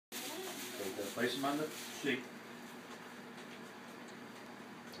Place them on the sheet.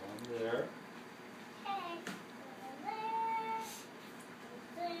 One there.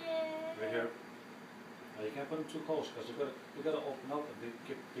 Right here. Now you can't put them too close because they've got to open up and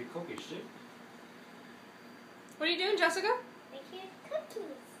be cookies, see? What are you doing, Jessica? Making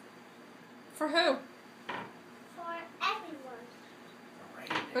cookies. For who? For everyone.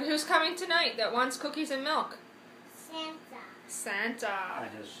 But who's coming tonight that wants cookies and milk? Santa. Santa.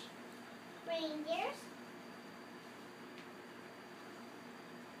 And his Reindeers.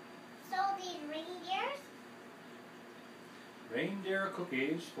 So these reindeers. reindeer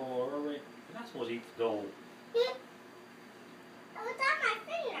cookies for you're not supposed to eat the dough. It was on my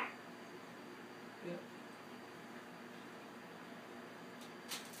finger. Yeah.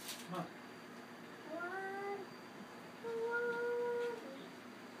 Come on.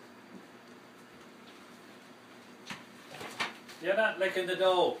 You're not licking the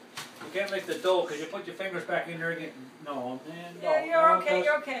dough. You can't lick the dough because you put your fingers back in there again. No, man. No, Yeah, you're no, okay, just-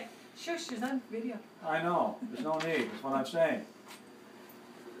 you're okay. Shush, she's on video. I know. There's no need. That's what I'm saying.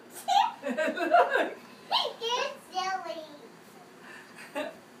 You're silly. Come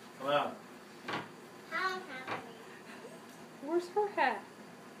on. How happening? Where's her hat?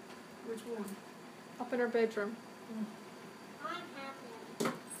 Which one? Up in her bedroom. I'm happening.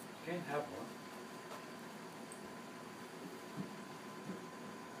 You can't have one.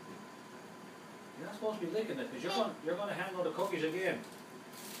 You're not supposed to be licking it because you're going to handle the cookies again.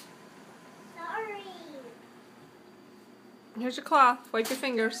 Sorry. Here's your cloth. Wipe your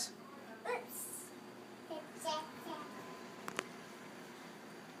fingers. Oops.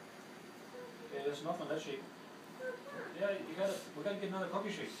 Yeah, there's nothing on that sheet. Yeah, we gotta get another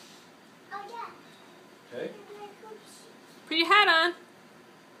cookie sheet. Oh yeah. Okay? Put your hat on.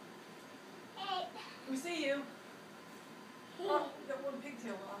 Hey. We see you. Oh, we got one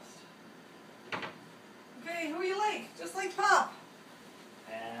pigtail lost. Okay, who are you like? Just like Pop.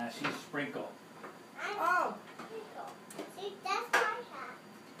 She's Sprinkle. Oh, See, that's my hat.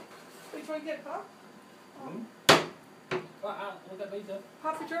 which one get Pop? Hmm? Look at me, though.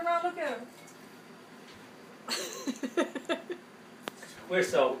 Pop, you turn around, look at him.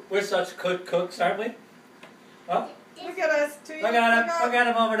 We're such good cooks, aren't we? Huh? Look at us. Look at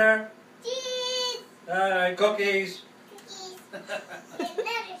him over there. Cheese. Alright, cookies. Cookies.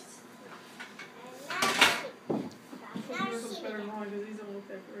 Another sheet. Yours looks better than mine because these don't look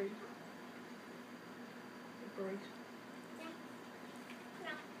that great. They're great.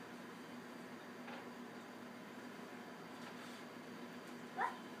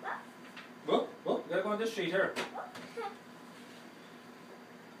 Whoop, whoop, gotta go on this sheet here.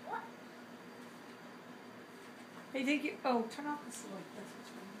 Hey, think you? Oh, turn off the light. That's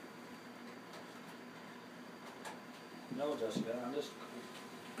what's wrong. No, Jessica, I'm just.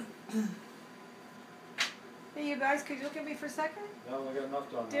 Hey, you guys, could you look at me for a second? No, I got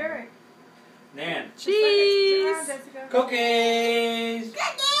enough done. Derek. Nan. Cheese. Turn around, Jessica. Cookies!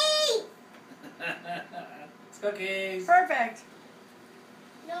 Cookies. It's cookies. Perfect.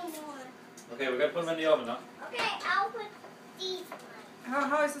 No more. Okay, we gotta put them in the oven now. Okay, I'll put these ones.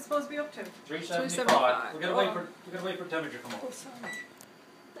 How is it supposed to be up to? 375. 375. We gotta wait for temperature to come up. Oh, sorry.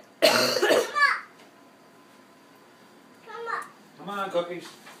 Come up. Come up. Come on, cookies.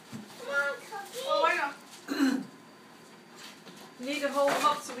 Come on, cookies. Oh, I know. You need to hold them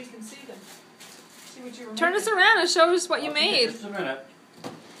up so we can see them. See what you were Turn us making. around and show us what you Okay, made. Just a minute.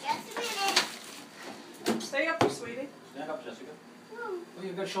 Just a minute. Stay up there, sweetie. Stand up, Jessica. Well,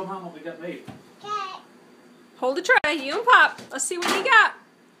 you gotta show Mom what we got made. Okay. Hold the tray. You and Pop. Let's see what you got.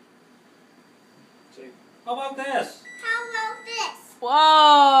 See? How about this? How about this?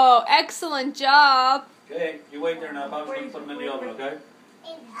 Whoa. Excellent job. Okay, you wait there now. Bob's gonna Wait, put them in wait, the oven, wait. okay?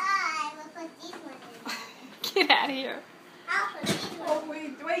 And I will put these ones in. Get out of here. I'll put these Oh,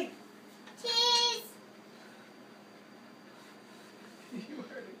 ones. wait. Cheese. You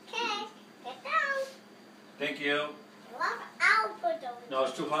heard it. Okay. Get down. Thank you. I'll put those. No,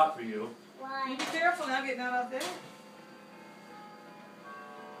 it's too hot for you. Why? You be careful now getting out of there.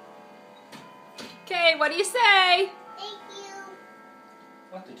 Okay, what do you say? Thank you.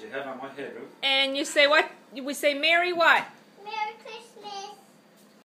 What did you have on my head, Ruth? And you say what? We say Merry what? Merry Christmas.